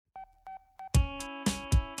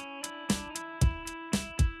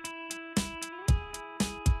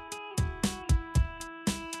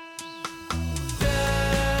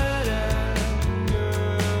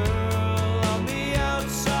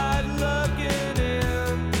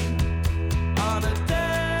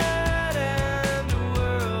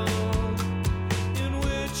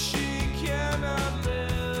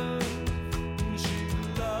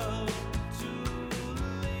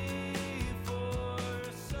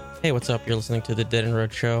Hey, what's up? You're listening to the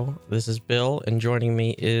DeadEndRoad show. This is Bill, and joining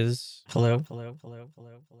me is hello.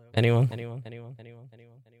 Anyone?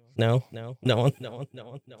 No.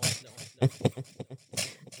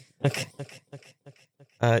 Okay.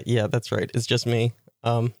 Yeah, that's right. It's just me.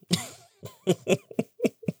 I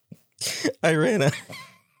ran out.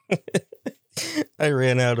 I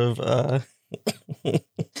ran out of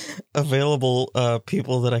available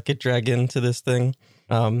people that I could drag into this thing.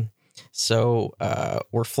 So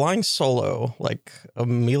we're flying solo, like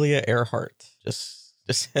Amelia Earhart, just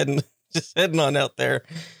heading on out there.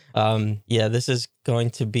 Yeah, this is going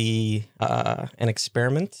to be an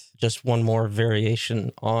experiment, just one more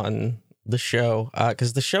variation on the show,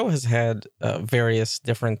 because the show has had various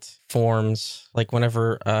different forms. Like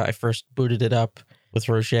whenever I first booted it up with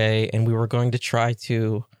Roger, and we were going to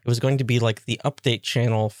it was going to be like the update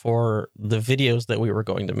channel for the videos that we were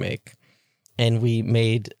going to make. And we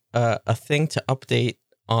made a thing to update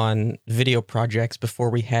on video projects before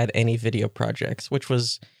we had any video projects, which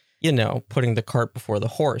was, putting the cart before the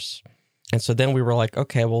horse. And so then we were like,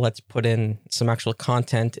 okay, well, let's put in some actual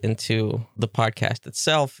content into the podcast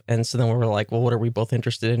itself. And so then we were like, well, what are we both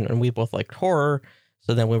interested in? And we both liked horror.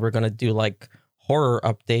 So then we were going to do like horror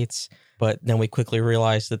updates. But then we quickly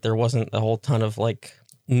realized that there wasn't a whole ton of like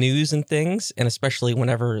news and things. And especially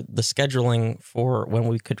whenever the scheduling for when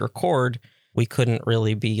we could record, we couldn't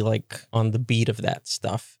really be like on the beat of that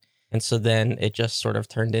stuff. And so then it just sort of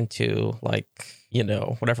turned into like,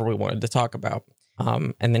 whatever we wanted to talk about.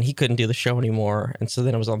 And then he couldn't do the show anymore. And so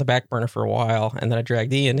then it was on the back burner for a while. And then I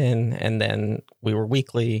dragged Ian in, and then we were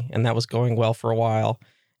weekly, and that was going well for a while.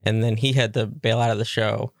 And then he had to bail out of the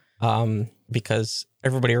show because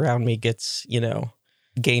everybody around me gets,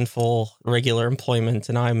 gainful, regular employment,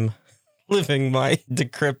 and I'm living my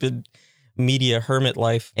decrepit media hermit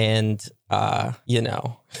life. And, but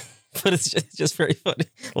it's just very funny.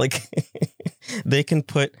 Like they can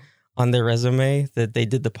put on their resume that they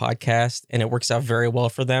did the podcast and it works out very well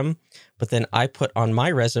for them. But then I put on my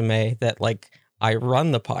resume that like I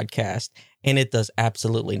run the podcast and it does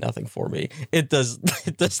absolutely nothing for me. It does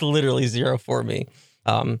literally zero for me.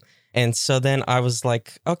 And so then I was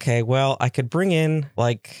like, okay, well, I could bring in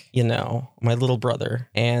like, my little brother,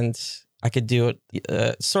 and I could do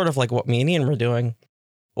it sort of like what me and Ian were doing,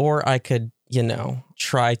 or I could,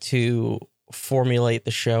 try to formulate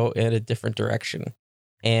the show in a different direction.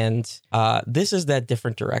 And this is that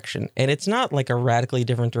different direction. And it's not like a radically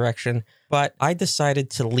different direction, but I decided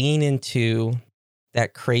to lean into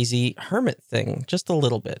that crazy hermit thing just a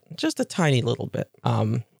little bit, just a tiny little bit.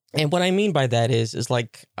 And what I mean by that is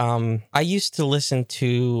like, I used to listen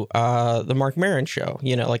to the Mark Maron show,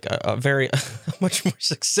 like a very much more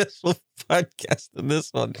successful podcast than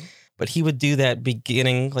this one. But he would do that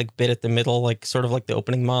beginning like bit at the middle, like sort of like the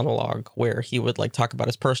opening monologue, where he would like talk about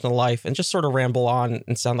his personal life and just sort of ramble on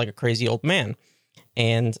and sound like a crazy old man.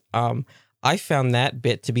 And I found that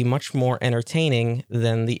bit to be much more entertaining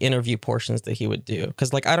than the interview portions that he would do.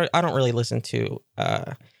 Because like I don't really listen to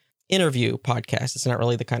interview podcast. It's not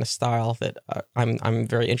really the kind of style that I'm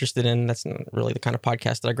very interested in. That's not really the kind of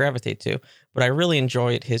podcast that I gravitate to. But I really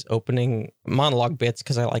enjoyed his opening monologue bits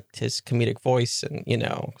because I liked his comedic voice and,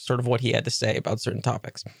 sort of what he had to say about certain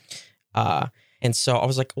topics. And so I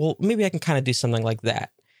was like, well, maybe I can kind of do something like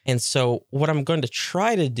that. And so what I'm going to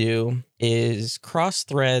try to do is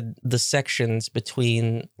cross-thread the sections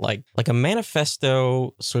between like a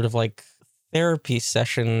manifesto, sort of like therapy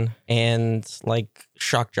session, and like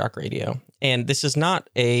shock jock radio. And this is not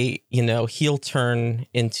a, heel turn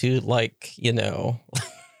into like,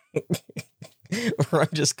 where I'm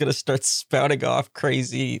just going to start spouting off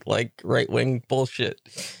crazy, like right-wing bullshit.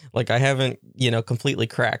 Like I haven't, completely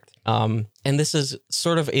cracked. And this is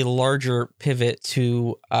sort of a larger pivot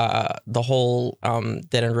to the whole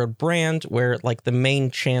DeadEndRoad brand, where like the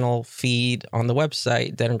main channel feed on the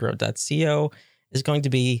website, deadendroad.co, is going to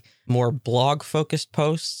be more blog-focused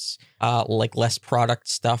posts, like less product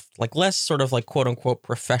stuff, like less sort of like quote-unquote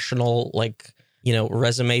professional, like,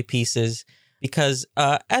 resume pieces. Because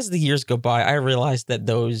as the years go by, I realized that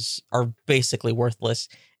those are basically worthless.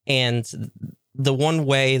 And the one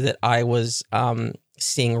way that I was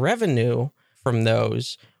seeing revenue from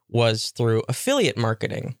those was through affiliate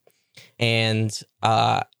marketing. And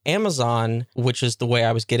Amazon, which is the way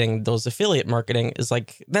I was getting those affiliate marketing, is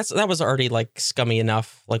like that was already like scummy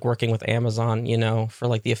enough, like working with Amazon, for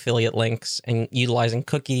like the affiliate links and utilizing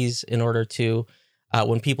cookies in order to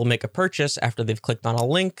when people make a purchase after they've clicked on a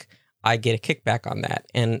link, I get a kickback on that.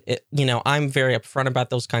 And I'm very upfront about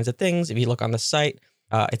those kinds of things. If you look on the site,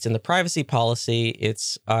 it's in the privacy policy.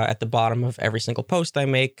 It's at the bottom of every single post I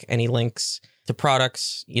make. Any links to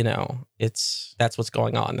products, that's what's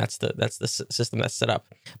going on. That's the system that's set up.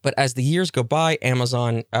 But as the years go by,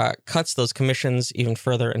 Amazon cuts those commissions even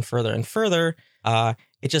further and further and further.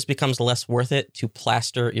 It just becomes less worth it to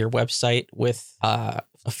plaster your website with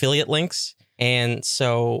affiliate links. And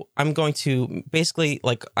so I'm going to basically,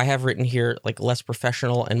 like I have written here, like less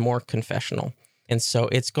professional and more confessional. And so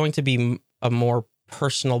it's going to be a more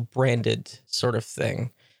personal branded sort of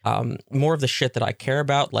thing. More of the shit that I care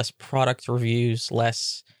about, less product reviews,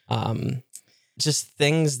 less just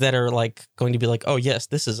things that are like going to be like, oh yes,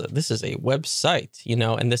 this is a website,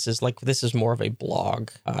 and this is more of a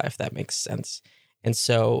blog, if that makes sense. And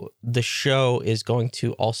so the show is going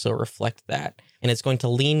to also reflect that. And it's going to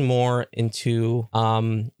lean more into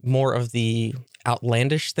more of the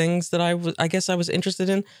outlandish things that I guess I was interested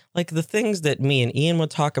in. Like the things that me and Ian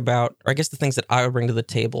would talk about, or I guess the things that I would bring to the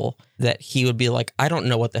table that he would be like, I don't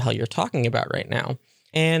know what the hell you're talking about right now.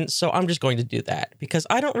 And so I'm just going to do that because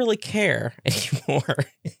I don't really care anymore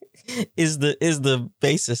is the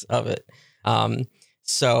basis of it.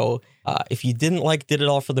 So if you didn't like Did It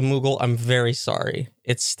All for the Moogle, I'm very sorry.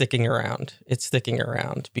 It's sticking around. It's sticking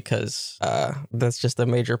around because that's just a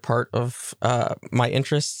major part of my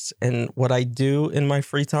interests, and what I do in my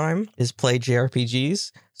free time is play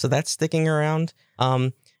JRPGs. So that's sticking around.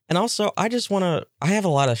 And also, I have a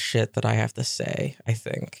lot of shit that I have to say, I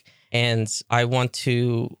think. And I want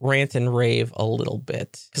to rant and rave a little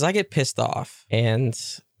bit because I get pissed off and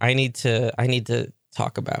I need to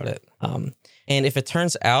talk about it. And if it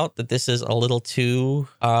turns out that this is a little too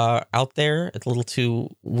out there, it's a little too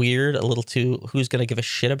weird, a little too who's going to give a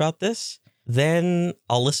shit about this, then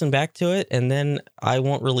I'll listen back to it and then I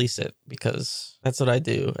won't release it because that's what I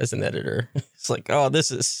do as an editor. It's like, oh, this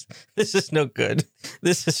is no good.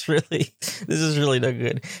 This is really no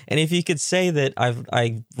good. And if you could say that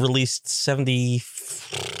I released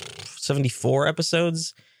 74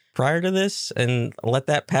 episodes prior to this and let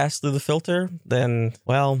that pass through the filter, then,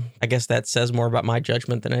 well, I guess that says more about my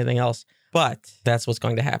judgment than anything else. But that's what's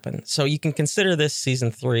going to happen. So you can consider this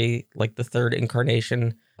season 3 like the third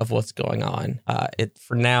incarnation of what's going on.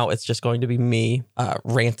 For now, it's just going to be me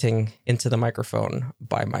ranting into the microphone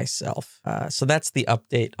by myself. So that's the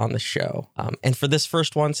update on the show. And for this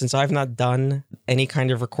first one, since I've not done any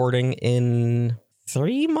kind of recording in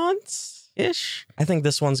 3 months-ish, I think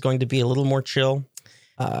this one's going to be a little more chill.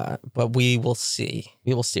 But we will see.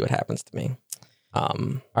 We will see what happens to me.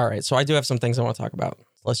 All right. So I do have some things I want to talk about.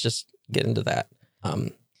 Let's just get into that.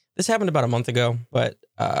 This happened about a month ago, but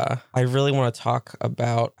I really want to talk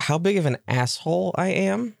about how big of an asshole I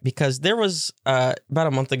am, because there was about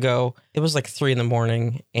a month ago, it was like 3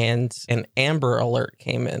 a.m. and an Amber Alert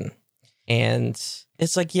came in. And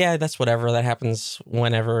it's like, yeah, that's whatever. That happens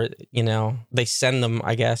whenever, they send them,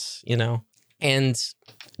 I guess, And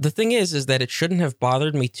the thing is that it shouldn't have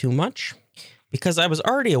bothered me too much because I was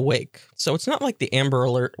already awake. So it's not like the Amber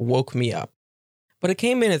Alert woke me up. But it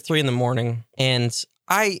came in at 3 a.m. and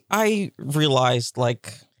I realized,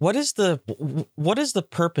 like, what is the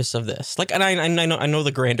purpose of this? Like, and I know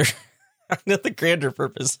the grander I know the grander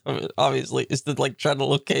purpose of it, obviously, is to like try to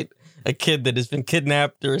locate a kid that has been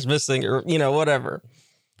kidnapped or is missing or whatever.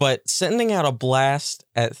 But sending out a blast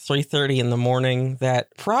at 3:30 in the morning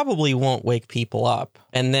that probably won't wake people up.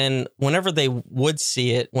 And then whenever they would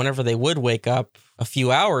see it, whenever they would wake up a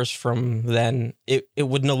few hours from then, it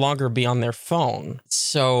would no longer be on their phone.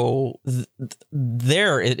 So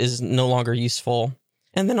there it is no longer useful.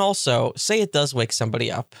 And then also, say it does wake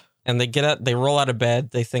somebody up. And they get up, they roll out of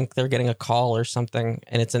bed, they think they're getting a call or something,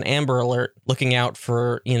 and it's an Amber Alert looking out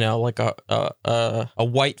for, like a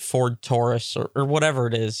white Ford Taurus or whatever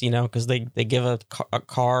it is, because they give a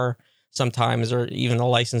car sometimes, or even a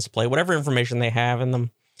license plate, whatever information they have in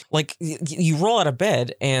them. Like, you roll out of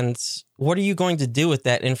bed, and what are you going to do with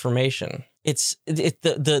that information?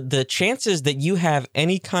 The chances that you have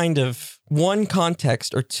any kind of one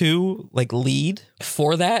context or two like lead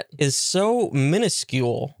for that is so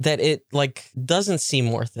minuscule that it like doesn't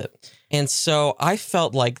seem worth it. And so I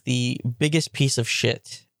felt like the biggest piece of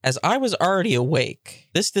shit, as I was already awake.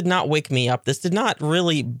 This did not wake me up. This did not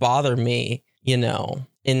really bother me,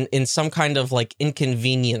 in some kind of like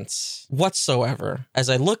inconvenience whatsoever. As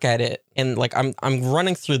I look at it and like I'm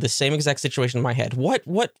running through the same exact situation in my head.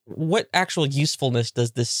 What actual usefulness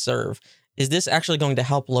does this serve? Is this actually going to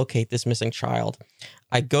help locate this missing child?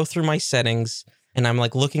 I go through my settings and I'm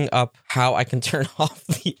like looking up how I can turn off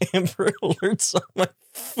the Amber Alerts on my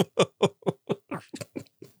phone.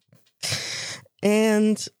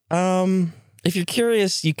 And if you're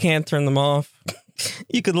curious, you can turn them off.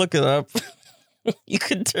 You could look it up. You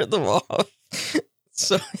could turn them off.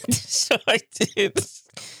 So I did.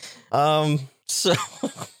 So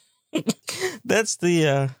that's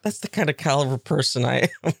the kind of caliber person I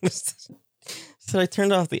am. So I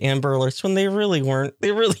turned off the Amber Alerts when they really weren't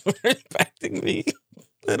impacting me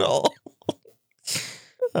at all.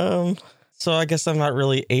 So I guess I'm not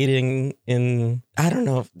really aiding in, I don't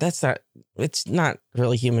know, it's not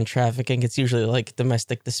really human trafficking. It's usually like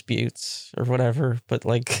domestic disputes or whatever, but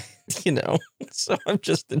like, so I'm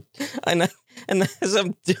just, and as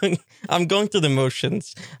I'm going through the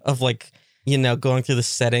motions of like, going through the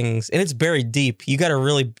settings, and it's buried deep. You got to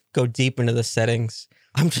really go deep into the settings.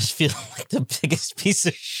 I'm just feeling like the biggest piece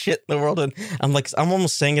of shit in the world. And I'm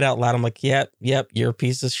almost saying it out loud. I'm like, yep, you're a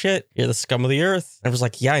piece of shit. You're the scum of the earth. And I was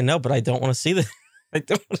like, yeah, I know, but I don't want to see that. I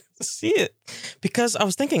don't want to see it. Because I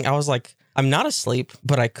was thinking, I was like, I'm not asleep,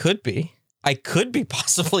 but I could be. I could be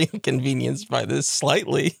possibly inconvenienced by this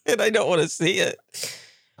slightly, and I don't want to see it.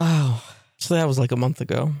 Oh, so that was like a month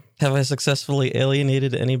ago. Have I successfully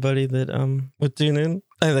alienated anybody that would tune in?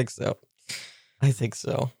 I think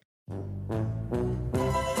so.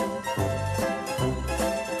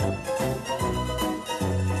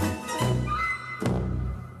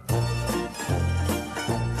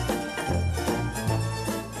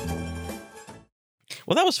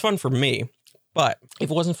 Well, that was fun for me, but if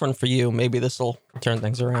it wasn't fun for you, maybe this will turn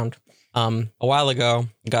things around. A while ago,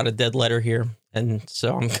 I got a dead letter here, and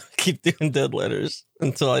so I'm going to keep doing dead letters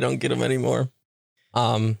until I don't get them anymore.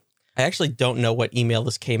 I actually don't know what email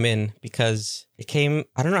this came in because I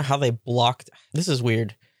don't know how they blocked. This is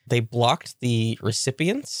weird. They blocked the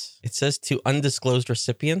recipients. It says to undisclosed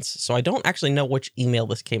recipients. So I don't actually know which email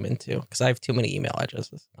this came into because I have too many email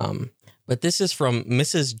addresses. But this is from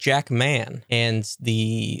Mrs. Jack Mann, and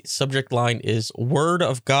the subject line is Word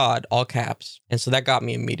of God, all caps. And so that got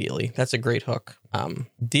me immediately. That's a great hook.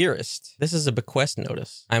 Dearest, this is a bequest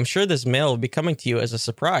notice. I'm sure this mail will be coming to you as a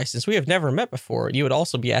surprise. Since we have never met before, you would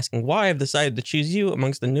also be asking why I've decided to choose you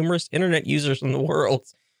amongst the numerous internet users in the world.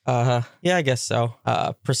 Yeah, I guess so.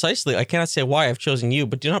 Precisely, I cannot say why I've chosen you,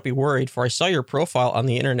 but do not be worried, for I saw your profile on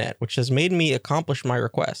the internet, which has made me accomplish my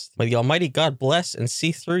request. May the Almighty God bless and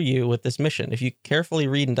see through you with this mission, if you carefully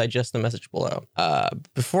read and digest the message below.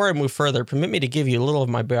 Before I move further, permit me to give you a little of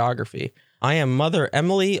my biography. I am Mother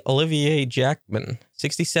Emily Olivier Jackman,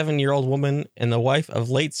 67-year-old woman and the wife of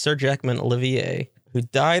late Sir Jackman Olivier, who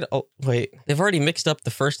died. Oh, wait, they've already mixed up the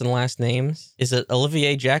first and last names. Is it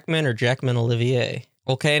Olivier Jackman or Jackman Olivier?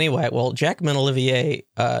 Okay, anyway, well, Jackman Olivier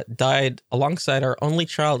died alongside our only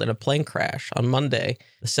child in a plane crash on Monday,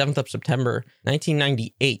 the 7th of September,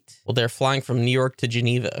 1998, while they're flying from New York to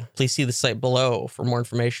Geneva. Please see the site below for more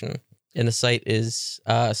information. And the site is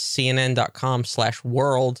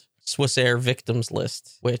cnn.com/world Swissair victims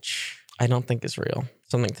list, which I don't think is real.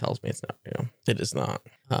 Something tells me it's not real. It is not.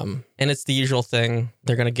 And it's the usual thing.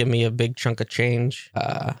 They're going to give me a big chunk of change.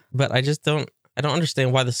 But I don't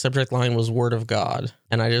understand why the subject line was Word of God.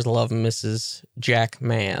 And I just love Mrs. Jack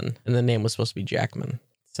Mann. And the name was supposed to be Jackman.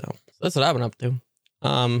 So that's what I've been up to.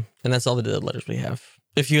 And that's all the dead letters we have.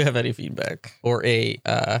 If you have any feedback or you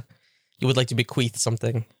would like to bequeath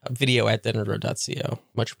something, video at DeadEndRoad.co.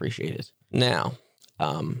 Much appreciated. Now,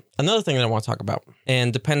 another thing that I want to talk about,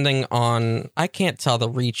 and depending on, I can't tell the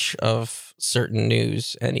reach of certain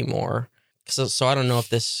news anymore. So I don't know if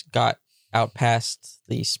this got out past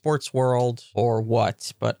the sports world or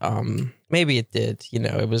what, but maybe it did.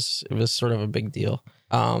 It was sort of a big deal.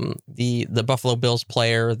 The Buffalo Bills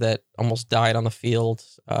player that almost died on the field,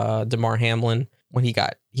 Damar Hamlin, when he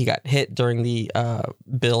got hit during the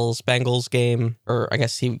Bills-Bengals game, or I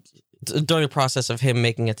guess during the process of him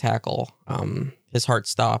making a tackle, his heart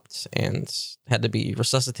stopped and had to be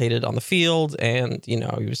resuscitated on the field, and he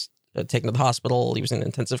was taken to the hospital. He was in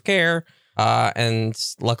intensive care. And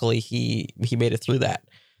luckily he made it through that.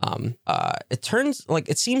 It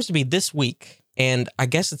seems to be this week, and I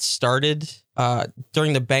guess it started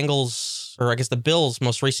during the Bengals, or I guess the Bills'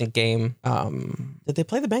 most recent game. Did they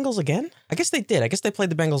play the Bengals again? I guess they did. I guess they played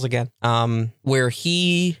the Bengals again. Where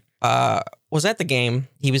he was at the game.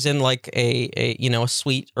 He was in like a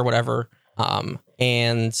suite or whatever.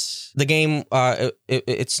 And the game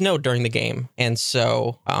it snowed during the game, and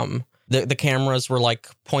so the cameras were like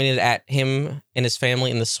pointed at him and his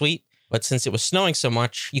family in the suite, but since it was snowing so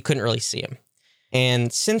much, you couldn't really see him.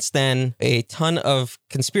 And since then, a ton of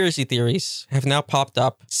conspiracy theories have now popped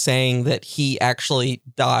up saying that he actually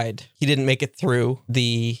died. He didn't make it through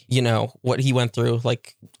the, what he went through,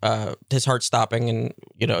 like his heart stopping and,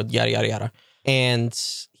 yada, yada, yada. And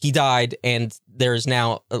he died, and there's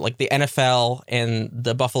now like the NFL and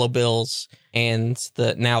the Buffalo Bills and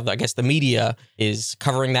I guess the media is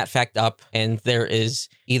covering that fact up, and there is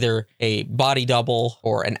either a body double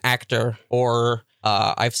or an actor or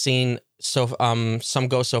I've seen some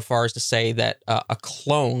go so far as to say that a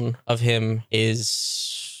clone of him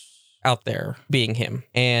is out there being him,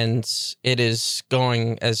 and it is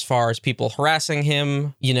going as far as people harassing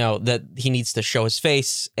him, that he needs to show his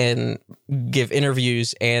face and give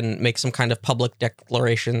interviews and make some kind of public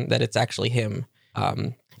declaration that it's actually him.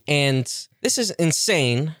 And this is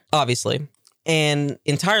insane, obviously, and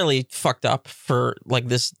entirely fucked up for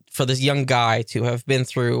this young guy to have been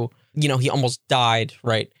through, he almost died,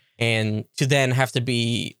 right? And to then have to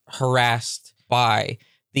be harassed by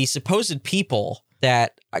the supposed people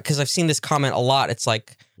that, because I've seen this comment a lot, it's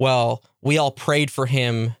like, well, we all prayed for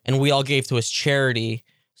him and we all gave to his charity,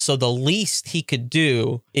 so the least he could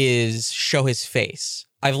do is show his face.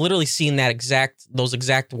 I've literally seen those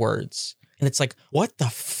exact words. And it's like, what the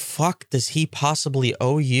fuck does he possibly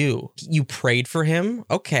owe you? You prayed for him?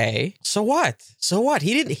 Okay. So what?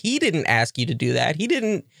 He didn't ask you to do that.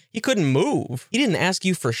 He couldn't move. He didn't ask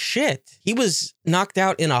you for shit. He was knocked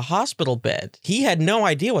out in a hospital bed. He had no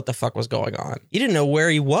idea what the fuck was going on. You didn't know where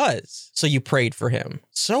he was. So you prayed for him.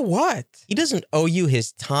 So what? He doesn't owe you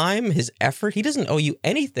his time, his effort. He doesn't owe you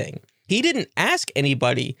anything. He didn't ask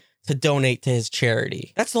anybody to donate to his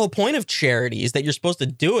charity. That's the whole point of charity, is that you're supposed to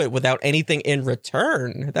do it without anything in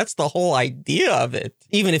return. That's the whole idea of it.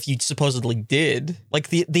 Even if you supposedly did, like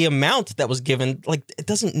the amount that was given, like, it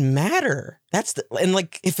doesn't matter. And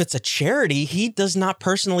if it's a charity, he does not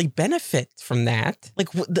personally benefit from that.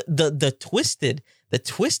 Like the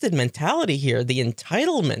twisted mentality here, the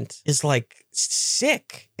entitlement is like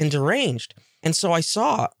sick and deranged. And so I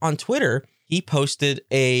saw on Twitter, he posted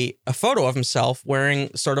a photo of himself wearing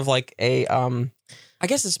sort of like a, I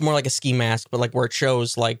guess it's more like a ski mask, but like where it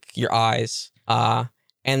shows like your eyes. And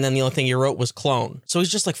then the only thing he wrote was clone. So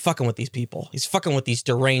he's just like fucking with these people. He's fucking with these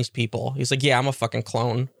deranged people. He's like, yeah, I'm a fucking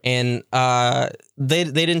clone. And they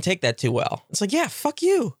didn't take that too well. It's like, yeah, fuck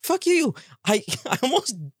you. Fuck you. I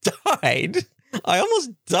almost died.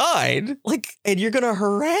 Like, and you're going to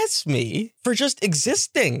harass me for just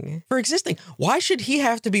existing. Why should he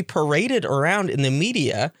have to be paraded around in the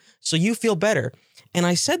media so you feel better? And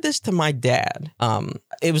I said this to my dad.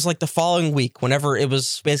 It was like the following week, whenever it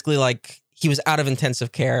was basically like he was out of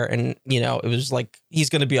intensive care, and, it was like, he's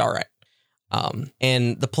going to be all right.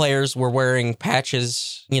 And the players were wearing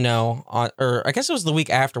patches, or I guess it was the week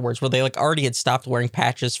afterwards, where they like already had stopped wearing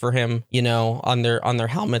patches for him, on their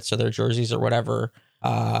helmets or their jerseys or whatever.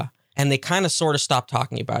 And they kind of sort of stopped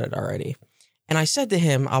talking about it already. And I said to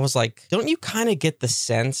him, I was like, don't you kind of get the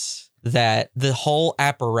sense that the whole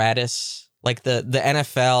apparatus, like the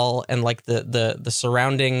NFL and like the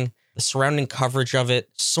surrounding coverage of it,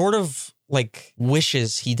 sort of like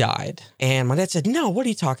wishes he died? And my dad said, no, what are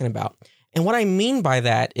you talking about? And what I mean by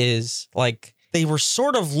that is, like, they were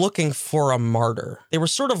sort of looking for a martyr. They were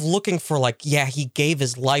sort of looking for, like, yeah, he gave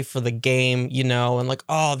his life for the game, and like,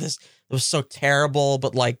 oh, it was so terrible.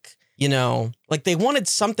 But like, like they wanted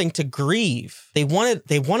something to grieve. They wanted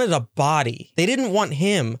a body. They didn't want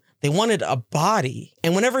him. They wanted a body.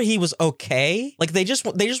 And whenever he was okay, like they just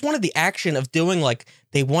wanted the action of doing, like,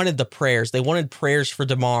 they wanted the prayers. They wanted prayers for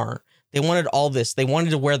DeMar. They wanted all this. They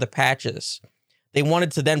wanted to wear the patches. They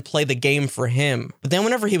wanted to then play the game for him. But then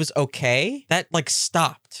whenever he was okay, that like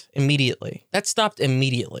stopped immediately.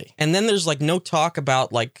 And then there's like no talk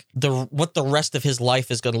about like what the rest of his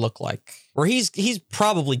life is going to look like. Where he's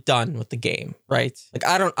probably done with the game, right? Like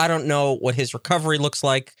I don't know what his recovery looks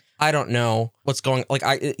like. I don't know what's going, like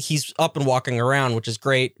he's up and walking around, which is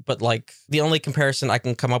great, but like the only comparison I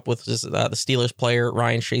can come up with is the Steelers player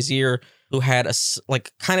Ryan Shazier, who had a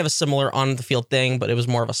like kind of a similar on the field thing, but it was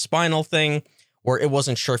more of a spinal thing, where it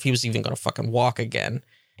wasn't sure if he was even going to fucking walk again.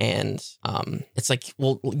 And it's like,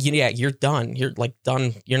 well, yeah, you're done. You're like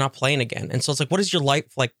done. You're not playing again. And so it's like, what does your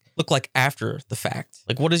life like look like after the fact?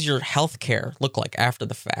 Like, what does your health care look like after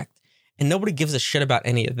the fact? And nobody gives a shit about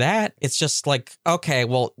any of that. It's just like, okay,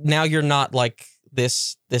 well, now you're not like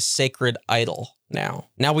this sacred idol now.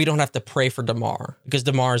 Now we don't have to pray for DeMar because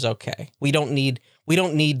DeMar is okay. We don't need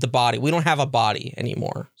the body. We don't have a body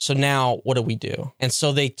anymore. So now what do we do? And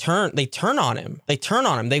so they turn on him.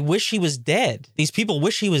 They wish he was dead. These people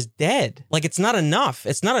wish he was dead. Like, it's not enough.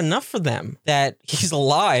 It's not enough for them that he's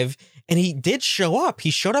alive. And he did show up.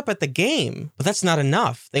 He showed up at the game, but that's not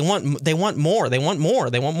enough. They want more. They want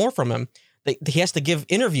more from him. He has to give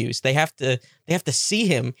interviews. They have to see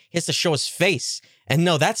him. He has to show his face. And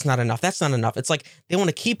no, that's not enough. It's like they want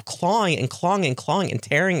to keep clawing and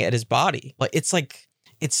tearing at his body. Like,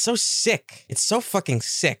 it's so sick. It's so fucking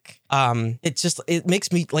sick. It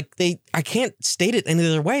makes me like I can't state it any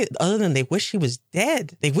other way other than they wish he was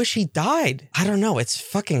dead. They wish he died. I don't know. It's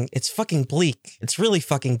fucking bleak. It's really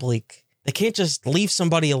fucking bleak. They can't just leave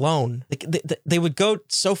somebody alone. They would go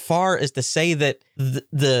so far as to say that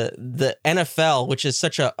the NFL, which is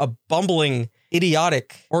such a bumbling,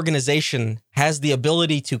 idiotic organization, has the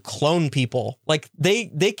ability to clone people. Like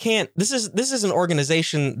they can't. This is an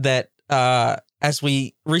organization that, as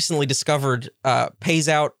we recently discovered, pays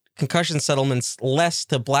out concussion settlements less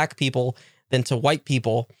to black people than to white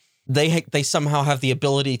people. They somehow have the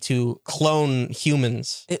ability to clone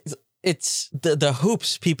humans. It's the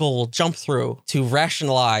hoops people jump through to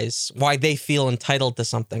rationalize why they feel entitled to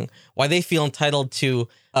something, why they feel entitled to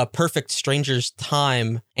a perfect stranger's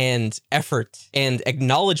time and effort and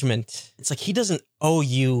acknowledgement. It's like, he doesn't owe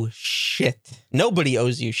you shit. Nobody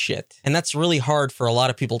owes you shit. And that's really hard for a lot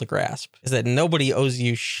of people to grasp, is that nobody owes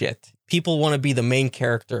you shit. People want to be the main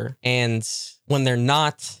character. And when they're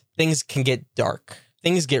not, things can get dark.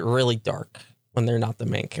 Things get really dark when they're not the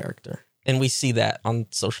main character. And we see that on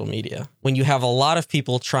social media when you have a lot of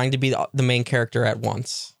people trying to be the main character at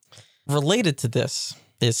once. Related to this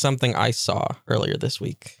is something I saw earlier this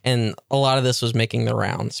week. And a lot of this was making the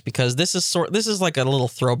rounds because this is like a little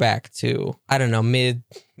throwback to, I don't know, mid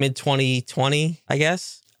 2020, I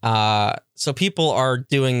guess. So people are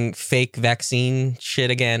doing fake vaccine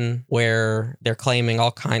shit again, where they're claiming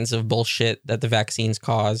all kinds of bullshit that the vaccines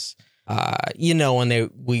cause. When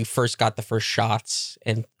we first got the first shots,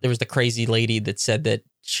 and there was the crazy lady that said that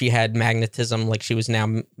she had magnetism, like she was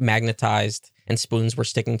now magnetized and spoons were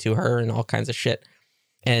sticking to her and all kinds of shit.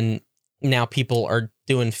 And now people are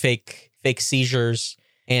doing fake seizures.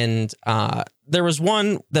 And there was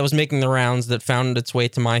one that was making the rounds that found its way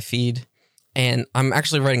to my feed. And I'm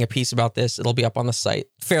actually writing a piece about this. It'll be up on the site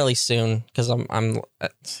fairly soon because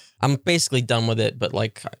I'm basically done with it. But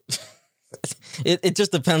like, it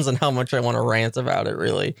just depends on how much I want to rant about it.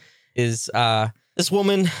 Really, is this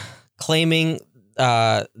woman claiming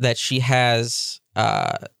that she has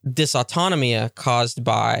dysautonomia caused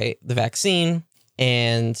by the vaccine,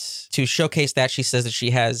 and to showcase that, she says that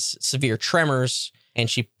she has severe tremors. And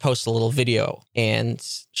she posts a little video, and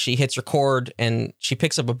she hits record, and she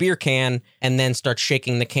picks up a beer can and then starts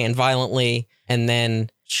shaking the can violently. And then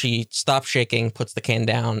she stops shaking, puts the can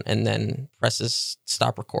down, and then presses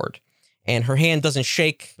stop record. And her hand doesn't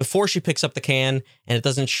shake before she picks up the can, and it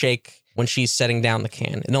doesn't shake when she's setting down the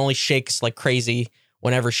can. It only shakes like crazy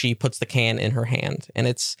whenever she puts the can in her hand. And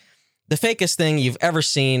it's the fakest thing you've ever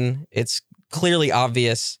seen. It's clearly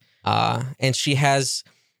obvious. And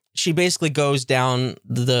she basically goes down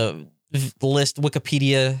the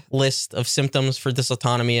Wikipedia list of symptoms for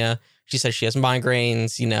dysautonomia. She says she has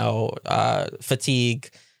migraines, fatigue,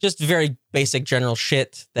 just very basic general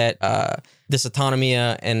shit that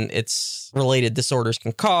dysautonomia and its related disorders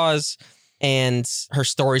can cause. And her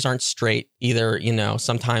stories aren't straight either.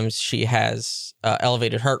 Sometimes she has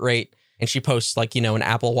elevated heart rate, and she posts like, an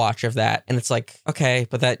Apple Watch of that. And it's like, okay,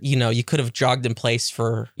 but that, you could have jogged in place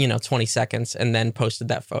for, 20 seconds and then posted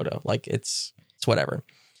that photo. Like it's whatever.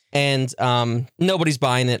 And nobody's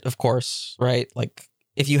buying it, of course, right? Like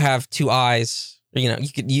if you have two eyes, you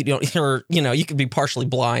could be partially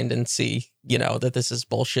blind and see, that this is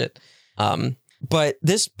bullshit. But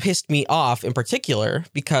this pissed me off in particular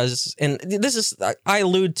because, and this is, I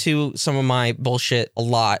allude to some of my bullshit a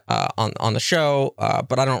lot on the show,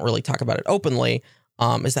 but I don't really talk about it openly,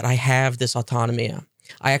 is that I have dysautonomia.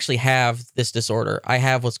 I actually have this disorder. I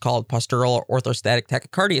have what's called postural orthostatic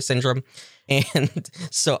tachycardia syndrome. And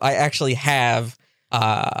so I actually have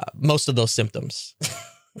most of those symptoms.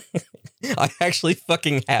 I actually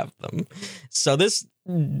fucking have them. So this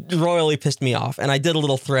royally pissed me off, and I did a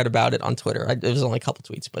little thread about it on Twitter. It was only a couple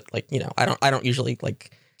tweets, but like, I don't usually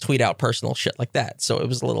like tweet out personal shit like that. So it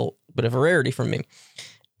was a little bit of a rarity from me.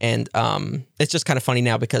 And it's just kind of funny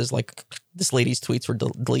now because like this lady's tweets were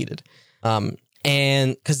deleted.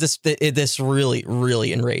 And because this really,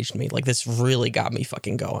 really enraged me. Like this really got me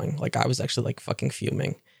fucking going. Like I was actually like fucking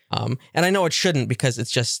fuming. And I know it shouldn't because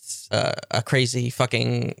it's just a crazy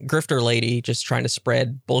fucking grifter lady just trying to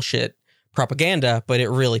spread bullshit propaganda, but it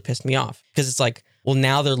really pissed me off because it's like, well,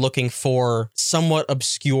 now they're looking for somewhat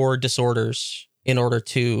obscure disorders in order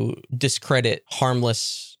to discredit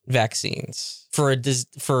harmless vaccines for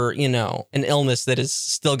an illness that is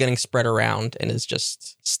still getting spread around and is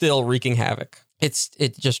just still wreaking havoc.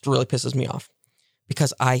 It just really pisses me off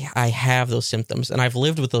because I have those symptoms, and I've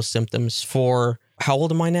lived with those symptoms for, how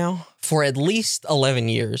old am I now? For at least 11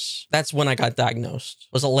 years. That's when I got diagnosed.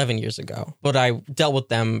 It was 11 years ago. But I dealt with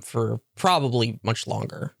them for probably much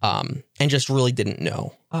longer, and just really didn't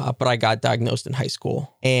know. But I got diagnosed in high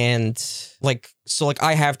school. And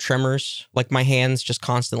I have tremors. Like my hands just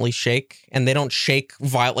constantly shake, and they don't shake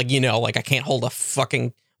like I can't hold a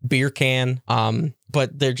fucking beer can,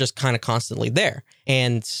 but they're just kind of constantly there.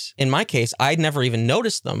 And in my case, I'd never even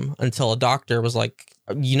noticed them until a doctor was like,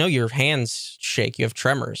 your hands shake, you have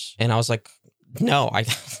tremors. And I was like, no, I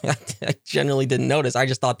generally didn't notice. I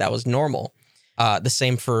just thought that was normal. The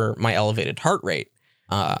same for my elevated heart rate.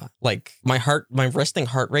 Like my resting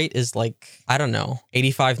heart rate is like, I don't know,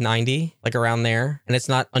 85, 90, like around there. And it's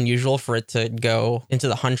not unusual for it to go into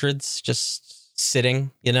the hundreds just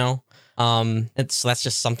sitting, and so that's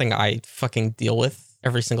just something I fucking deal with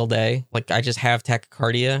every single day. Like I just have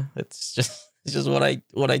tachycardia. It's just what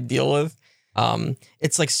I deal with.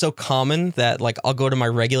 It's like so common that like I'll go to my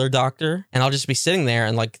regular doctor and I'll just be sitting there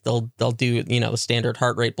and like they'll do, the standard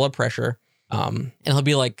heart rate, blood pressure. And he'll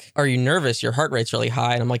be like, are you nervous? Your heart rate's really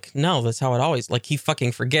high. And I'm like, no, that's how it always, like he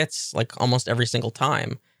fucking forgets like almost every single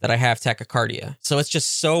time that I have tachycardia. So it's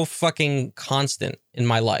just so fucking constant in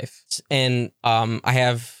my life. And, I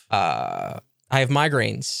have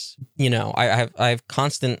migraines, I have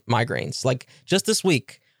constant migraines. Like just this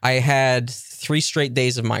week, I had 3 straight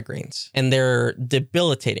days of migraines, and they're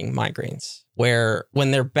debilitating migraines where when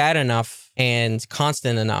they're bad enough and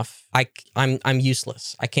constant enough, I'm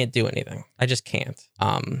useless. I can't do anything. I just can't.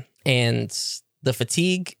 And the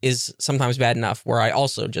fatigue is sometimes bad enough where I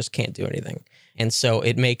also just can't do anything. And so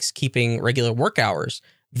it makes keeping regular work hours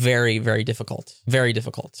very, very difficult. Very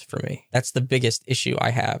difficult for me. That's the biggest issue I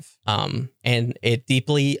have. And it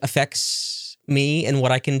deeply affects me and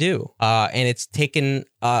what I can do. And it's taken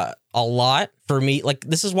a lot for me. Like,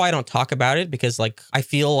 this is why I don't talk about it, because like I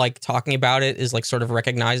feel like talking about it is like sort of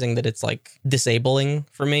recognizing that it's like disabling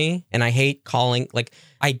for me. And I hate calling, like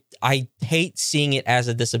I hate seeing it as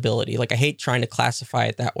a disability. Like I hate trying to classify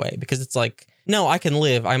it that way, because it's like, no, I can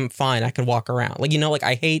live. I'm fine. I can walk around. Like, like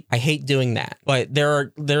I hate doing that. But there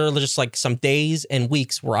are just like some days and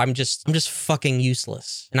weeks where I'm just fucking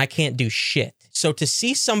useless and I can't do shit. So to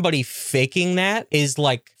see somebody faking that is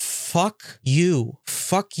like, fuck you.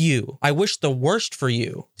 Fuck you. I wish the worst for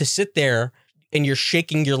you to sit there and you're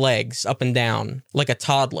shaking your legs up and down like a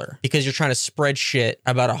toddler because you're trying to spread shit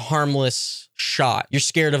about a harmless shot. You're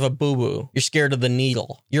scared of a boo-boo. You're scared of the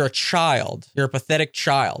needle. You're a child. You're a pathetic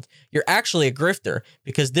child. You're actually a grifter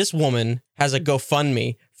because this woman has a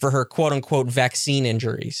GoFundMe for her quote unquote vaccine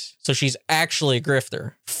injuries. So she's actually a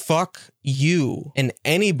grifter. Fuck you and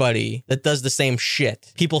anybody that does the same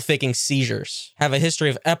shit. People faking seizures. Have a history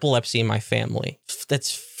of epilepsy in my family.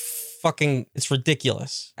 That's fucking, it's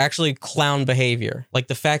ridiculous. Actually clown behavior. Like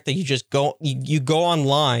the fact that you just go, you go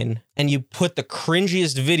online and you put the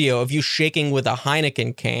cringiest video of you shaking with a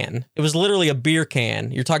Heineken can. It was literally a beer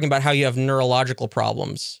can. You're talking about how you have neurological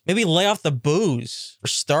problems. Maybe lay off the booze. For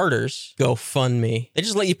starters, GoFundMe. They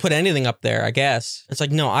just let you put anything up there, I guess. It's like,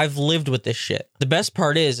 no, I've lived with this shit. The best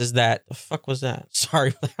part is that, the fuck was that?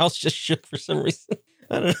 Sorry, the house just shook for some reason.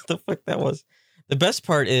 I don't know what the fuck that was. The best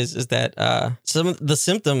part is that some of the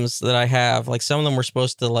symptoms that I have, like some of them were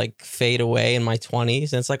supposed to like fade away in my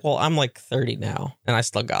 20s. And it's like, well, I'm like 30 now and I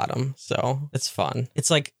still got them. So it's fun.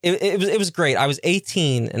 It's like, it was great. I was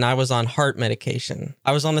 18 and I was on heart medication.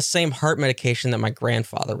 I was on the same heart medication that my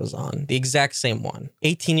grandfather was on, the exact same one.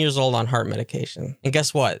 18 years old on heart medication. And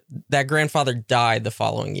guess what? That grandfather died the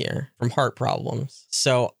following year from heart problems.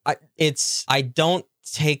 So I don't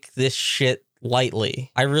take this shit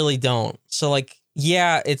lightly. I really don't. So like,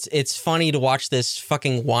 yeah, it's funny to watch this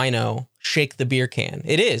fucking wino shake the beer can.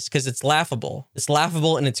 It is, because it's laughable. It's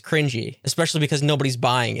laughable and it's cringy, especially because nobody's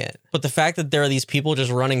buying it. But the fact that there are these people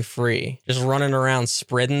just running free, just running around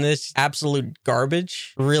spreading this absolute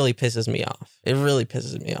garbage really pisses me off. It really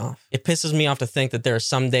pisses me off. It pisses me off to think that there are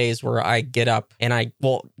some days where I get up and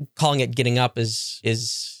calling it getting up is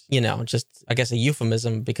just, I guess, a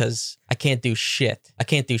euphemism, because I can't do shit. I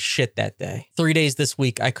can't do shit that day. 3 days this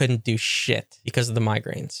week, I couldn't do shit because of the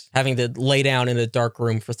migraines. Having to lay down in a dark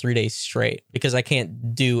room for 3 days straight because I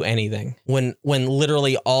can't do anything. When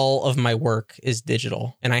literally all of my work is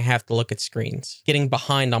digital and I have to look at screens. Getting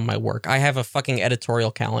behind on my work. I have a fucking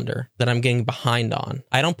editorial calendar that I'm getting behind on.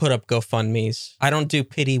 I don't put up GoFundMes. I don't do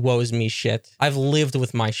pity woes me shit. I've lived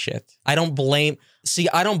with my shit. I don't blame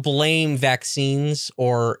vaccines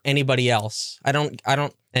or anybody else.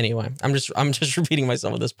 Anyway, I'm just repeating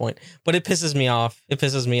myself at this point, but it pisses me off. It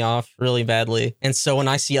pisses me off really badly. And so when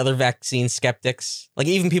I see other vaccine skeptics, like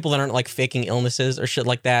even people that aren't like faking illnesses or shit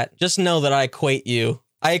like that, just know that I equate you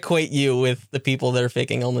with the people that are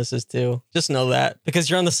faking illnesses too. Just know that, because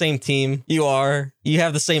you're on the same team. You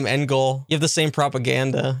have the same end goal. You have the same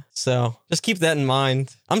propaganda. So just keep that in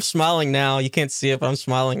mind. I'm smiling now. You can't see it, but I'm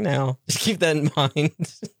smiling now. Just keep that in mind.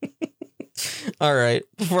 All right.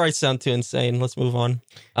 Before I sound too insane, let's move on.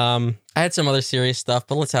 I had some other serious stuff,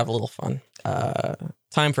 but let's have a little fun.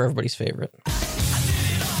 time for everybody's favorite.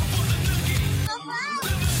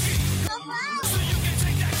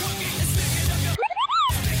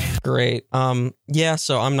 Great. Yeah,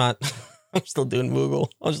 so I'm still doing Moogle.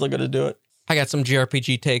 I'm still gonna do it. I got some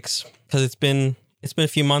JRPG takes because it's been a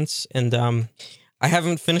few months and I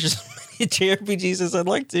haven't finished as many JRPGs as I'd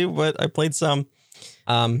like to, but I played some.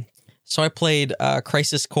 So I played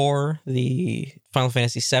Crisis Core, the Final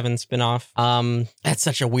Fantasy VII spinoff. That's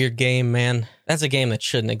such a weird game, man. That's a game that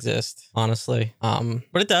shouldn't exist, honestly.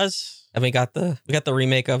 But it does. And we got the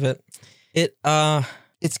remake of it.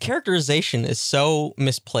 Its characterization is so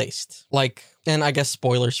misplaced. Like, and I guess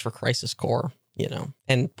spoilers for Crisis Core, you know,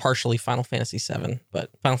 and partially Final Fantasy VII.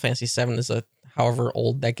 But Final Fantasy VII is however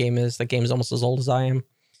old that game is. That game is almost as old as I am.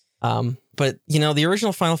 But, you know, the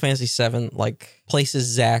original Final Fantasy VII, like, places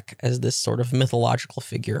Zack as this sort of mythological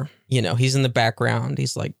figure. You know, he's in the background.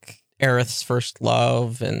 He's like Aerith's first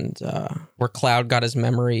love and where Cloud got his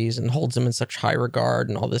memories and holds him in such high regard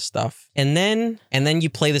and all this stuff. And then you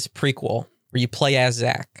play this prequel where you play as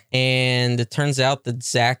Zack. And it turns out that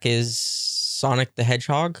Zack is Sonic the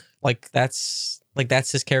Hedgehog. That's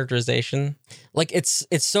his characterization. Like, it's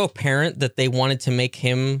so apparent that they wanted to make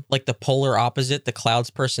him like the polar opposite to Cloud's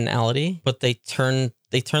personality, but they turned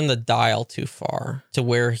the dial too far to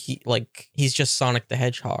where he's just Sonic the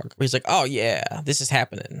Hedgehog. Where he's like, oh yeah, this is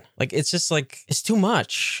happening. Like, it's just like, it's too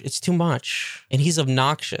much. It's too much. And he's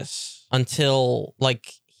obnoxious until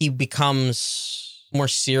like he becomes more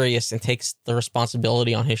serious and takes the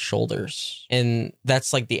responsibility on his shoulders. And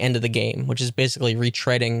that's like the end of the game, which is basically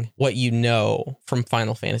retreading what you know from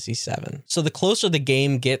Final Fantasy VII. So the closer the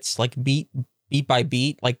game gets, like beat by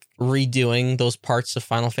beat, like redoing those parts of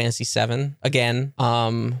Final Fantasy VII again,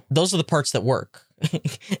 those are the parts that work.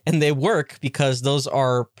 And they work because those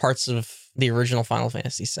are parts of the original Final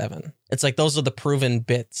Fantasy VII. It's like those are the proven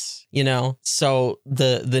bits, you know? So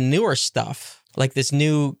the newer stuff, like this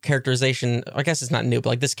new characterization, I guess it's not new, but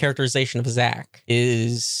like this characterization of Zack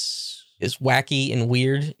is wacky and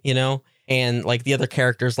weird, you know? And like the other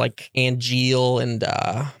characters like Angel and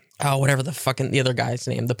whatever the other guy's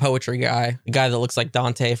name, the poetry guy, the guy that looks like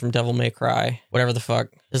Dante from Devil May Cry, whatever the fuck,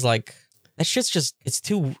 is like, that shit's just, it's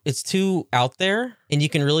too out there. And you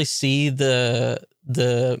can really see the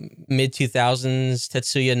mid 2000s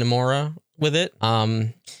Tetsuya Nomura with it.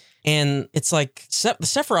 And it's like the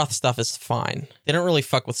Sephiroth stuff is fine. They don't really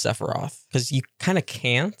fuck with Sephiroth because you kind of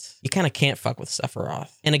can't fuck with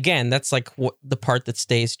Sephiroth. And again, that's like the part that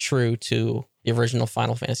stays true to the original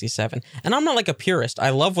Final Fantasy VII. And I'm not like a purist.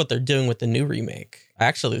 I love what they're doing with the new remake. I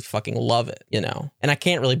actually fucking love it, you know? And I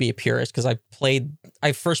can't really be a purist because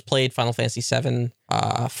I first played Final Fantasy VII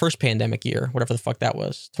first pandemic year, whatever the fuck that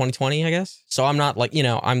was, 2020, I guess. So I'm not like, you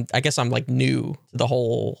know, I guess I'm like new to the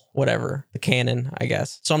whole whatever, the canon, I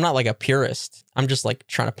guess. So I'm not like a purist. I'm just like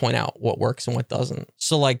trying to point out what works and what doesn't.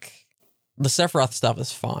 So like the Sephiroth stuff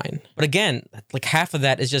is fine. But again, like half of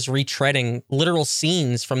that is just retreading literal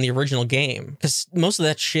scenes from the original game. Because most of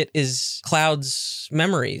that shit is Cloud's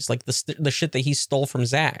memories, like the shit that he stole from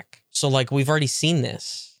Zack. So like we've already seen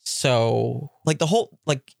this. So like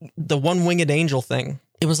the one-winged angel thing,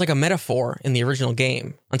 it was like a metaphor in the original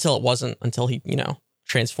game until it wasn't, until he, you know,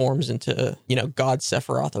 transforms into, you know, God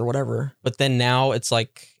Sephiroth or whatever. But then now it's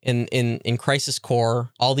like in Crisis Core,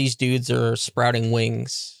 all these dudes are sprouting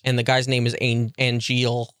wings, and the guy's name is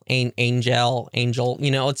Angel. You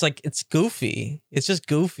know, it's like, it's goofy. It's just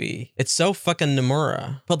goofy. It's so fucking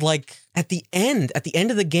Nomura. But like at the end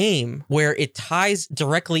of the game, where it ties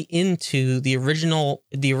directly into the original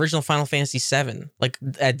Final Fantasy VII, like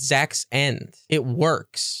at Zack's end, it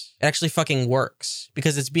works. It actually fucking works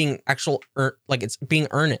because it's being it's being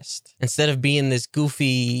earnest instead of being this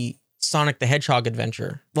goofy Sonic the Hedgehog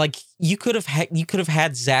adventure. Like you could have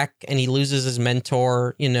had Zack and he loses his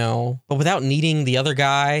mentor, you know, but without needing the other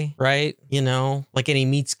guy, right? You know, like, and he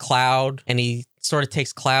meets Cloud and he sort of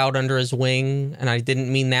takes Cloud under his wing. And I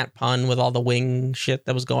didn't mean that pun with all the wing shit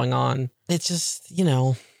that was going on. It's just, you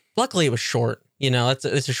know, luckily it was short. You know, it's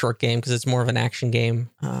a short game because it's more of an action game.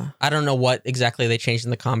 I don't know what exactly they changed in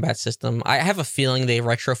the combat system. I have a feeling they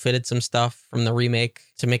retrofitted some stuff from the remake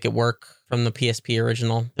to make it work from the PSP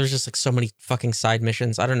original. There's just like so many fucking side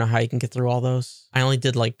missions. I don't know how you can get through all those. I only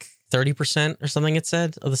did like 30% or something, it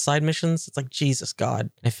said, of the side missions. It's like, Jesus God.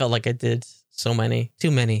 I felt like I did so many.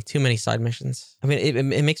 Too many side missions. I mean,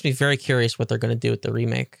 it makes me very curious what they're going to do with the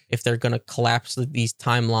remake. If they're going to collapse these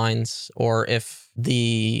timelines, or if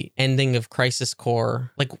the ending of Crisis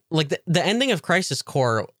Core, like the ending of Crisis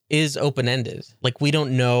Core is open-ended. Like, we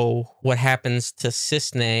don't know what happens to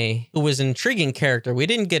Cisne, who was an intriguing character. We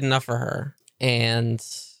didn't get enough of her. And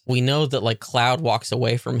we know that like Cloud walks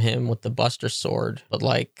away from him with the Buster Sword, but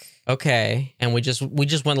like, okay. And we just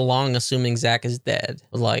went along assuming Zack is dead.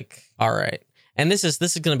 But like, all right. And this is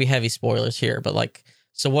going to be heavy spoilers here, but like,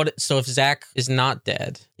 so if Zack is not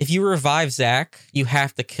dead, if you revive Zack, you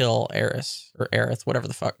have to kill Aerith or Aerith, whatever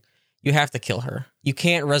the fuck. You have to kill her. You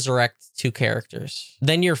can't resurrect two characters.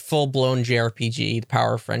 Then you're full-blown JRPG, the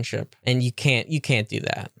power of friendship. And you can't do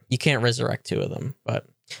that. You can't resurrect two of them. But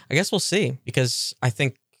I guess we'll see, because I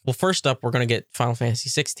think, well, first up, we're going to get Final Fantasy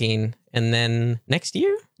 16. And then next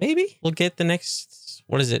year, maybe, we'll get the next,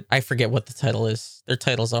 what is it? I forget what the title is. Their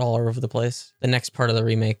titles are all over the place. The next part of the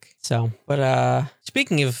remake. So, but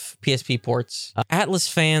speaking of PSP ports, Atlas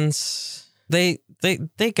fans... They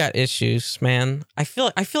got issues, man. I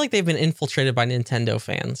feel like they've been infiltrated by Nintendo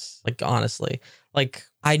fans. Like, honestly, like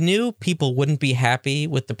I knew people wouldn't be happy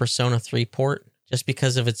with the Persona 3 port just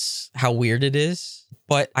because of how weird it is,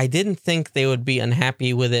 but I didn't think they would be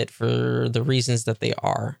unhappy with it for the reasons that they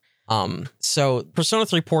are. So Persona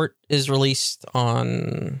 3 port is released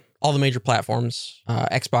on all the major platforms: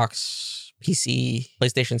 Xbox, PC,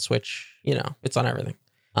 PlayStation, Switch. You know, it's on everything.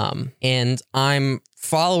 And I'm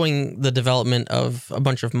following the development of a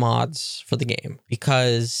bunch of mods for the game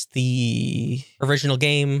because the original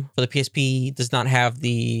game for the PSP does not have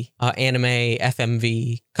the anime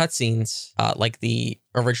FMV cutscenes like the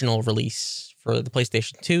original release for the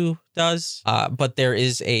PlayStation 2 does. But there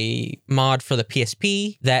is a mod for the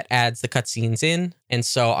PSP that adds the cutscenes in. And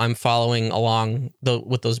so I'm following along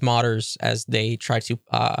with those modders as they try to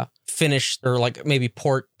finish or like maybe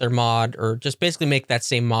port their mod or just basically make that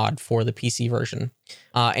same mod for the PC version.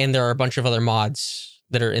 And there are a bunch of other mods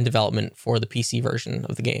that are in development for the PC version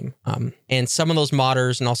of the game. And some of those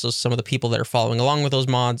modders and also some of the people that are following along with those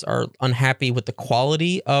mods are unhappy with the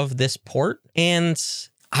quality of this port. And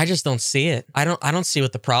I just don't see it. I don't see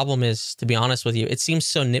what the problem is, to be honest with you. It seems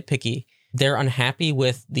so nitpicky. They're unhappy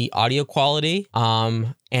with the audio quality.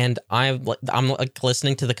 And I'm like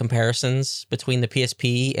listening to the comparisons between the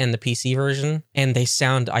PSP and the PC version, and they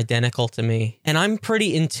sound identical to me. And I'm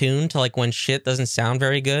pretty in tune to like when shit doesn't sound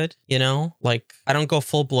very good, you know? Like I don't go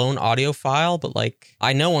full blown audiophile, but like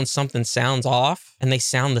I know when something sounds off and they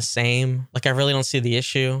sound the same. Like I really don't see the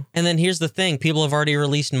issue. And then here's the thing. People have already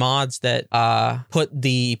released mods that put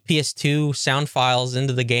the PS2 sound files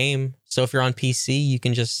into the game. So if you're on PC, you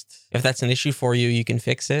can just, if that's an issue for you, you can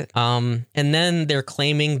fix it. And then they're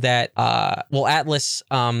claiming that, Atlas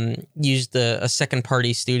used a second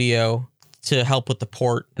party studio to help with the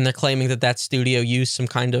port. And they're claiming that studio used some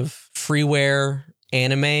kind of freeware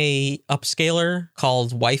anime upscaler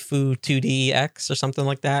called Waifu 2DX or something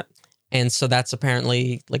like that. And so that's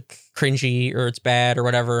apparently like cringy or it's bad or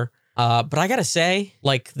whatever. But I gotta say,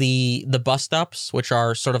 like the bust ups, which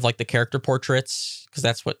are sort of like the character portraits, because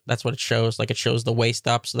that's what it shows. Like it shows the waist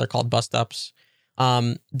ups, so they're called bust ups.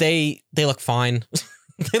 They look fine.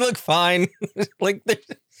 They look fine. Like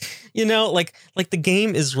you know, like the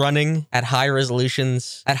game is running at high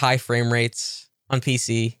resolutions, at high frame rates on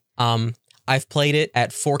PC. I've played it at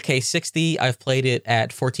 4K 60. I've played it at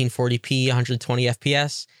 1440p, 120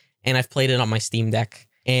 FPS, and I've played it on my Steam Deck.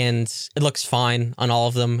 And it looks fine on all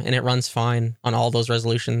of them, and it runs fine on all those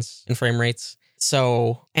resolutions and frame rates.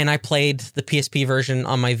 So, and I played the PSP version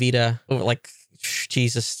on my Vita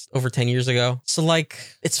over 10 years ago. So like,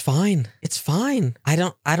 it's fine. It's fine. I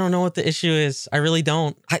don't know what the issue is. I really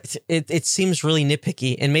don't. It seems really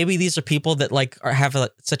nitpicky. And maybe these are people that like have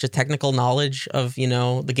such a technical knowledge of, you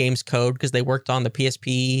know, the game's code because they worked on the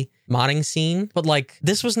PSP modding scene. But like,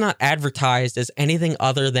 this was not advertised as anything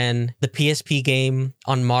other than the PSP game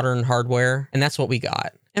on modern hardware. And that's what we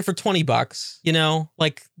got. And for $20, you know,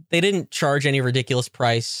 like they didn't charge any ridiculous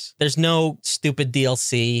price. There's no stupid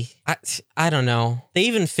DLC. I don't know. They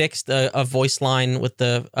even fixed a voice line with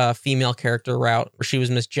the female character route where she was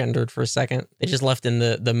misgendered for a second. They just left in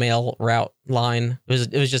the male route line.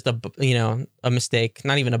 It was just a mistake,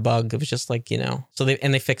 not even a bug. It was just like, you know, so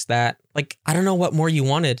they fixed that. Like, I don't know what more you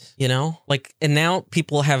wanted, you know, like, and now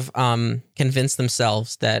people have convinced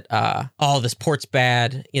themselves that, this port's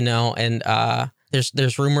bad, you know, and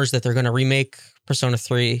there's rumors that they're going to remake Persona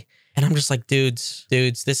 3. And I'm just like, dudes,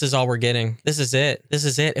 this is all we're getting. This is it.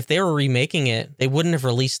 If they were remaking it, they wouldn't have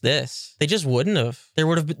released this. They just wouldn't have.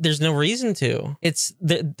 There's no reason to.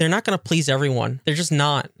 They're not going to please everyone. They're just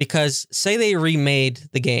not. Because say they remade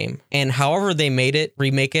the game and however they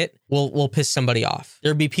remake it, will piss somebody off.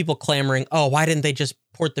 There'd be people clamoring, oh, why didn't they just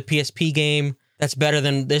port the PSP game? That's better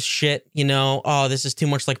than this shit, you know. Oh, this is too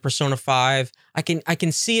much like Persona 5. I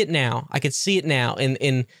can see it now. I could see it now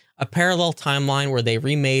in a parallel timeline where they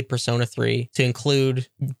remade Persona 3 to include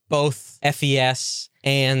both FES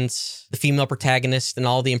and the female protagonist and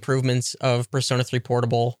all the improvements of Persona 3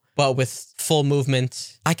 Portable, but with full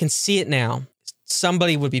movement. I can see it now.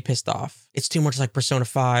 Somebody would be pissed off. It's too much like Persona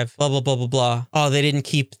 5, blah, blah, blah, blah, blah. Oh, they didn't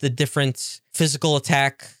keep the different physical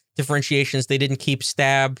attack differentiations. They didn't keep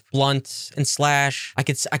stab, blunt, and slash. I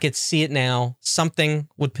could see it now. Something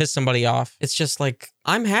would piss somebody off. It's just like,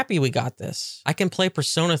 I'm happy we got this. I can play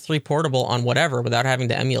Persona 3 Portable on whatever without having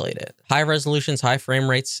to emulate it. High resolutions, high frame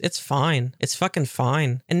rates. It's fine. It's fucking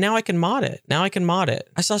fine. And now I can mod it.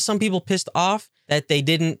 I saw some people pissed off that they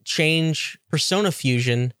didn't change Persona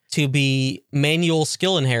Fusion to be manual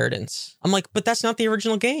skill inheritance. I'm like, but that's not the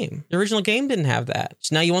original game. The original game didn't have that.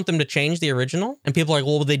 So now you want them to change the original? And people are like,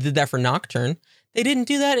 well, they did that for Nocturne. They didn't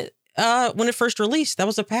do that when it first released. That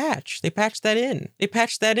was a patch. They patched that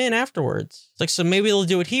in. Afterwards. It's like, so maybe they'll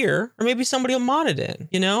do it here, or maybe somebody will mod it in,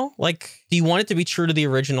 you know? Like, do you want it to be true to the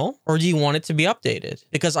original, or do you want it to be updated?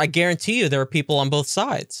 Because I guarantee you there are people on both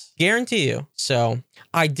sides. Guarantee you. So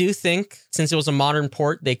I do think, since it was a modern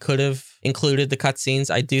port, they could have included the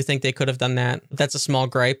cutscenes. I do think they could have done that. That's a small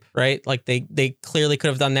gripe, right? Like they clearly could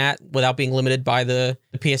have done that without being limited by the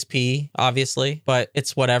PSP, obviously, but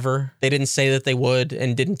it's whatever. They didn't say that they would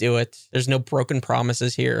and didn't do it. There's no broken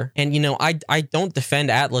promises here. And, you know, I don't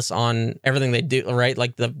defend Atlas on everything they do, right?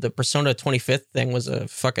 Like the Persona 25th thing was a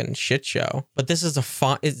fucking shit show, but this is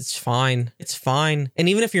it's fine. It's fine. And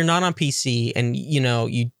even if you're not on PC and, you know,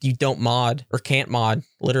 you don't mod or can't mod,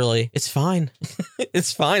 literally, it's fine.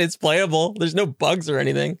 It's fine. It's playable. There's no bugs or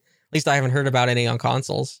anything. At least I haven't heard about any on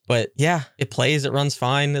consoles. But yeah, it plays, it runs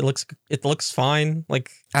fine. It looks fine.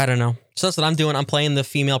 Like, I don't know. So that's what I'm doing. I'm playing the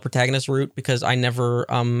female protagonist route because I never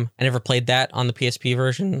played that on the PSP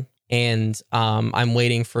version. And I'm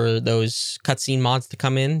waiting for those cutscene mods to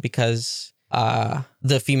come in because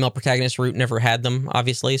the female protagonist route never had them,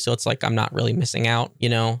 obviously. So it's like I'm not really missing out, you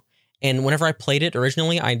know. And whenever I played it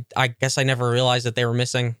originally, I guess I never realized that they were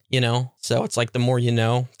missing, you know? So it's like the more you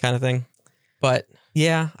know kind of thing. But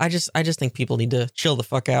yeah, I just think people need to chill the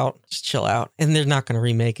fuck out. Just chill out. And they're not going to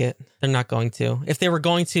remake it. They're not going to. If they were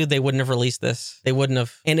going to, they wouldn't have released this. They wouldn't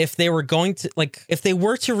have. And if they were going to, like, if they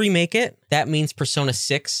were to remake it, that means Persona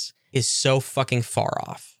 6 is so fucking far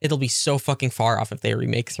off. It'll be so fucking far off if they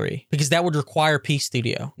remake 3. Because that would require P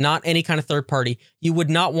Studio, not any kind of third party. You would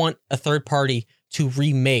not want a third party to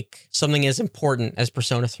remake something as important as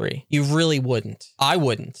Persona 3. You really wouldn't. I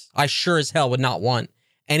wouldn't. I sure as hell would not want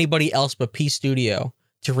anybody else but P Studio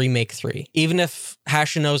to remake 3. Even if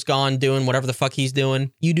Hashino's gone doing whatever the fuck he's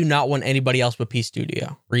doing, you do not want anybody else but P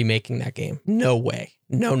Studio remaking that game. No way.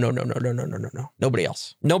 No. Nobody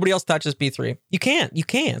else. Nobody else touches P3. You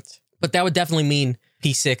can't. But that would definitely mean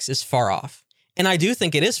P6 is far off. And I do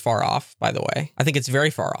think it is far off, by the way. I think it's very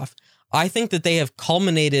far off. I think that they have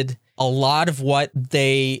culminated a lot of what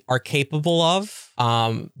they are capable of,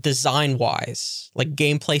 design-wise, like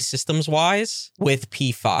gameplay systems-wise, with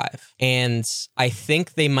P5. And I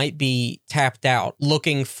think they might be tapped out,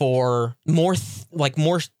 looking for more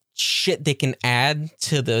shit they can add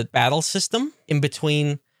to the battle system in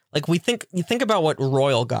between. Like you think about what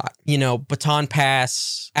Royal got, you know, baton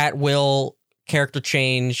pass, at will, character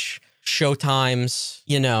change, showtimes,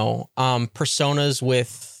 you know, personas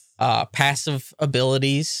with passive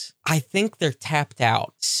abilities. I think they're tapped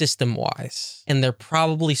out system-wise, and they're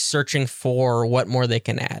probably searching for what more they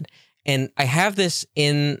can add. And I have this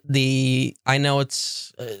in I know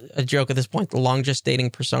it's a joke at this point, the long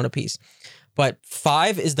gestating Persona piece, but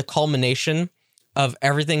 5 is the culmination of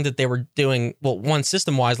everything that they were doing. Well, one,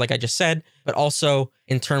 system-wise, like I just said, but also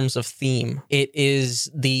in terms of theme. It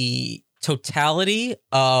is the totality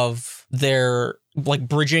of their, like,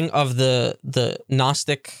 bridging of the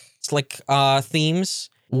Gnostic themes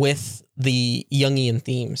with the Jungian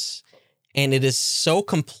themes. And it is so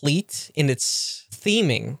complete in its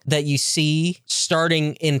theming that you see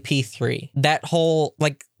starting in P3. That whole,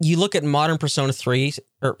 like, you look at modern Persona 3,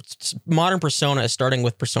 or modern Persona is starting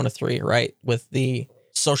with Persona 3, right? With the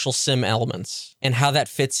social sim elements and how that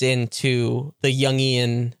fits into the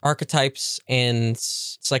Jungian archetypes and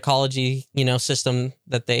psychology, you know, system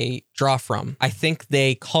that they draw from. I think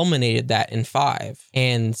they culminated that in 5.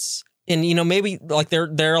 And you know, maybe like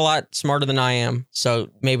they're a lot smarter than I am, so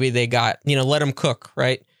maybe they got, you know, let them cook,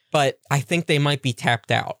 right? But I think they might be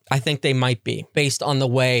tapped out. I think they might be, based on the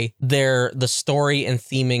way the story and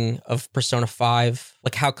theming of Persona 5,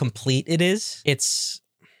 like how complete it is. It's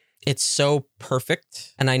so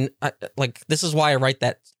perfect. And I like, this is why I write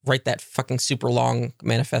that fucking super long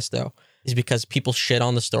manifesto, is because people shit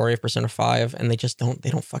on the story of Persona 5 and they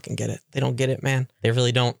don't fucking get it. They don't get it, man. They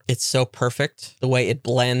really don't. It's so perfect the way it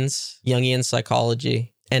blends Jungian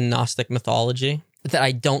psychology and Gnostic mythology. that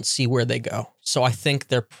I don't see where they go. So I think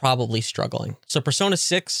they're probably struggling. So Persona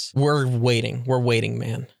 6, we're waiting. We're waiting,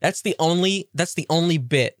 man. That's the only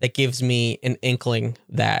bit that gives me an inkling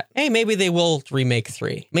that, hey, maybe they will remake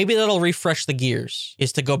 3. Maybe that'll refresh the gears,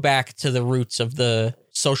 is to go back to the roots of the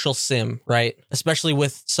social sim, right? Especially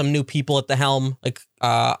with some new people at the helm. Like,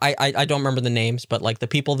 I don't remember the names, but like the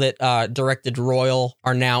people that directed Royal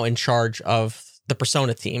are now in charge of the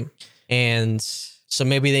Persona team. And so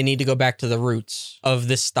maybe they need to go back to the roots of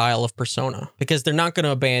this style of Persona, because they're not going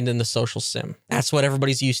to abandon the social sim. That's what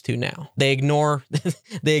everybody's used to now. They ignore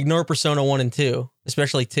Persona 1 and 2,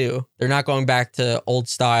 especially 2. They're not going back to old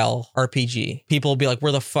style RPG. People will be like,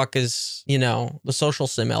 where the fuck is, the social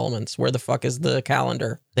sim elements? Where the fuck is the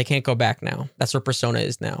calendar? They can't go back now. That's where Persona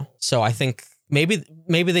is now. So I think maybe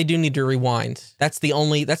they do need to rewind. That's the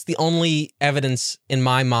only evidence in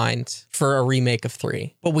my mind for a remake of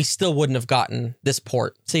 3. But we still wouldn't have gotten this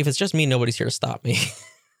port. See, if it's just me, nobody's here to stop me.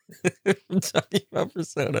 I'm talking about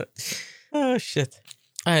Persona. Oh shit.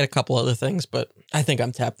 I had a couple other things, but I think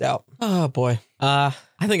I'm tapped out. Oh boy. I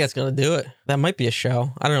think that's gonna do it. That might be a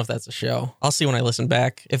show. I don't know if that's a show. I'll see when I listen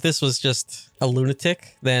back. If this was just a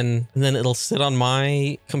lunatic, then it'll sit on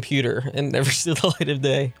my computer and never see the light of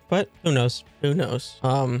day. But who knows? Who knows?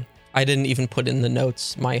 I didn't even put in the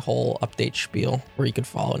notes my whole update spiel where you could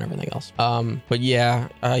follow and everything else. But yeah,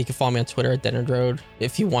 you can follow me on Twitter at DeadEndRoad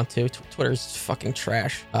if you want to. Twitter's fucking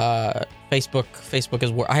trash. Facebook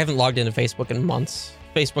is where I haven't logged into Facebook in months.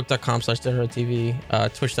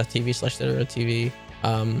 Facebook.com/DeadEndRoadTV, Twitch.tv/DeadEndRoadTV.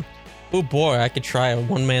 Oh boy, I could try a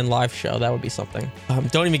one-man live show. That would be something.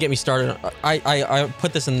 Don't even get me started. I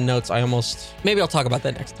put this in the notes. Maybe I'll talk about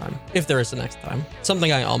that next time, if there is a next time.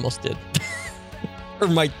 Something I almost did. Or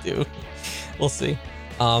might do. We'll see.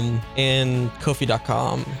 And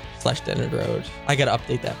Ko-fi.com/DeadEndRoad. I gotta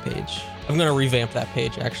update that page. I'm gonna revamp that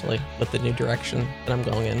page actually with the new direction that I'm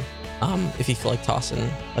going in. If you feel like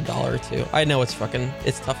tossing $1 or $2. I know it's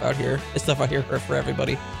tough out here. It's tough out here for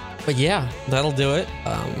everybody. But yeah, that'll do it.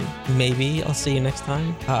 Maybe I'll see you next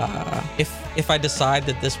time. If I decide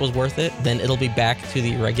that this was worth it, then it'll be back to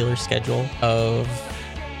the regular schedule of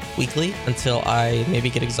weekly until I maybe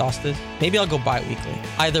get exhausted. Maybe I'll go bi-weekly.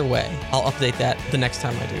 Either way, I'll update that the next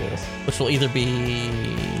time I do this, which will either be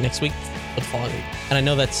next week or the following week. And I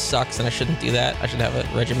know that sucks and I shouldn't do that. I should have a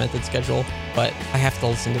regimented schedule, but I have to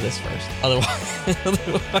listen to this first.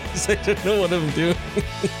 Otherwise I don't know what I'm doing.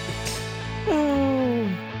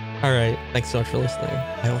 All right. Thanks so much for listening.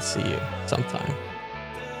 I will see you sometime.